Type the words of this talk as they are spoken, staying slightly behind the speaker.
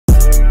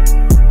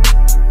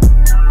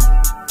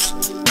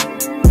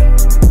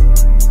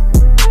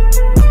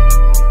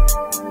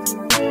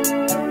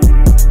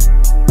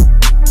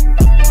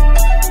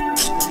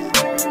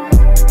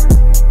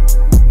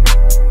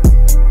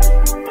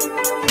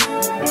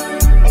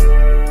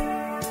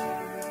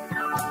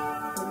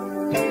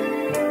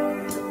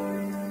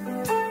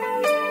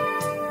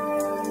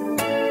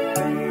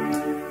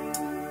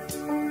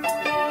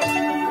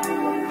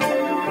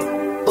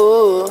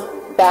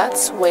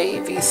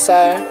wavy,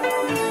 sir.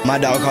 My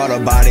dog called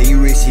a body, he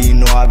rich, he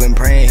know I've been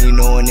praying, he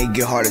know when it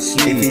get hard to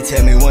sleep. If he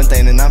tell me one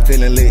thing, then I'm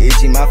feeling a little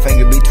itchy, my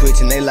finger be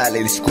twitching, they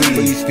likely to squeeze.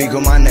 When you speak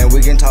on my name,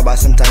 we can talk about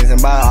some things, and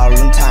about all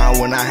them time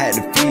when I had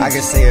to feed. I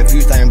can say a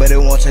few things, but it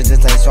won't change a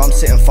thing, so I'm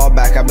sitting far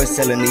back, I've been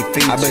selling these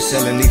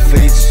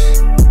features.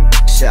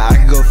 Shit, I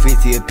could go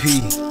 50 a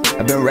piece.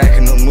 I've been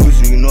racking up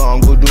moves, you know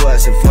I'm gon' do it,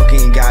 so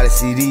fucking got a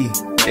CD.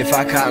 If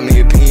I caught me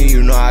a pin,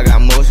 you know I got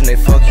motion, they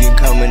fuck you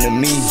coming to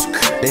me.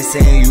 They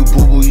saying you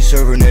boo-boo, you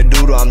serving that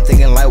doodle. I'm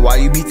thinking like, why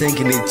you be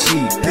thinking it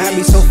cheap? I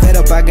be so fed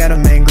up, I got a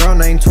main girl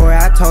named Tori.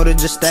 I told her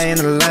just stay in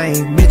the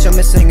lane. Bitch, I'm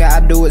a singer, I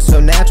do it so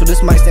natural.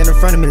 This mic stand in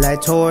front of me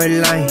like Tory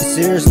Lane. It's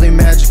seriously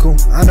magical.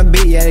 On the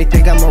beat, yeah, they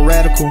think I'm a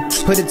radical.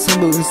 Put a tin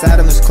boot inside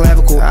of his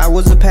clavicle. I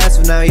was a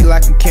passive, now he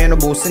like a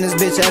cannibal. Send his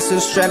bitch ass to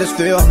the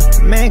stratosphere.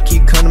 Man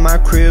keep coming to my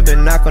crib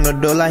and knock on the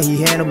door like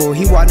he Hannibal.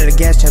 He walked in the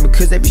gas chamber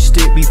cause that bitch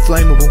still be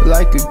flammable.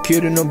 Like a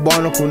kid in a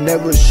barnacle,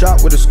 never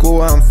shot with a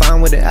score, I'm fine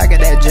with it. I got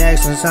that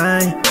Jackson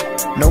sign.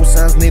 No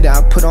signs needed,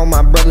 I put on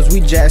my brothers, we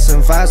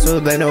Jackson 5 so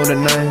they know the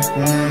name.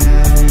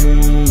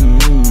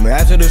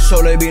 After the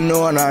show they be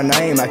knowing our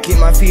name. I keep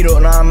my feet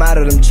up, now I'm out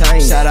of them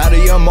chains. Shout out to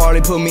Young Marley,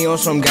 put me on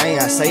some game.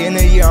 I say in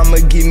a year I'ma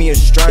give me a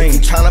strain. If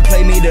you tryna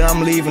play me, then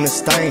I'm leaving a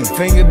stain.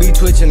 Finger be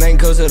twitching, ain't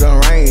cause of the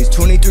range.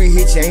 23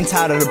 hits, you ain't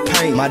tired of the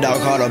pain. My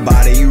dog called a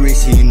body, he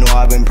rich, he know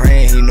I've been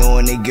praying, he know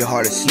when it get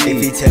hard to sleep.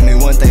 If he tell me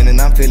one thing, then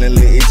I'm feeling a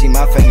little itchy,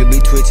 my finger be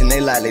twitching, they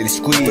likely to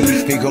squeeze. When you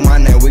speak on my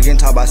name, we can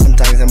talk about some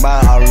things, and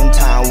about all them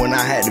time when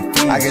I had to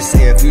feed. I can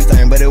say a few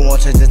things, but it won't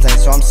change a thing,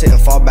 so I'm sitting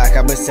far back,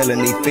 I've been selling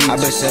these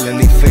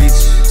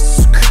features.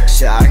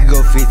 Shit, I could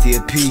go 50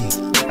 a piece.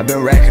 I've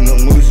been racking up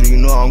moves, you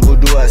know I'm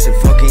gon' do it, so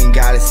fucking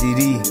got a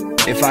CD.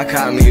 If I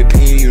caught me a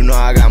pin, you know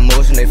I got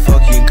motion, they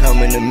fuck you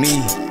coming to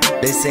me.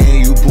 They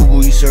saying you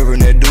boo-boo, you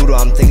serving that doodle.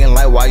 I'm thinking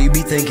like, why you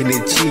be thinking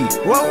it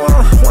cheap? Whoa,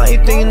 why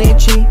you thinking it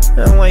cheap?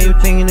 Why you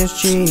thinking it's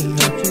cheap?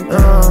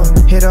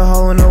 Hit a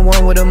hole in the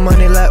one with the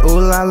money like ooh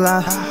la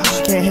la.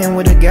 She can't hang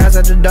with the guys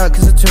at the dark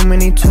cause there's too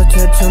many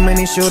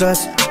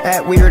shooters.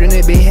 Act weird and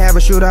it be have a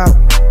shootout.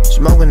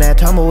 Smoking that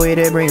tumbleweed,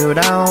 they bring you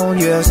down.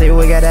 You say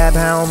we got that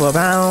pound for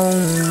pound.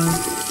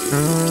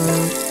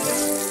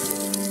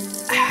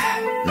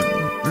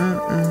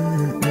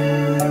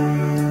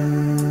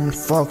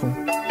 Fuck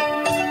 'em.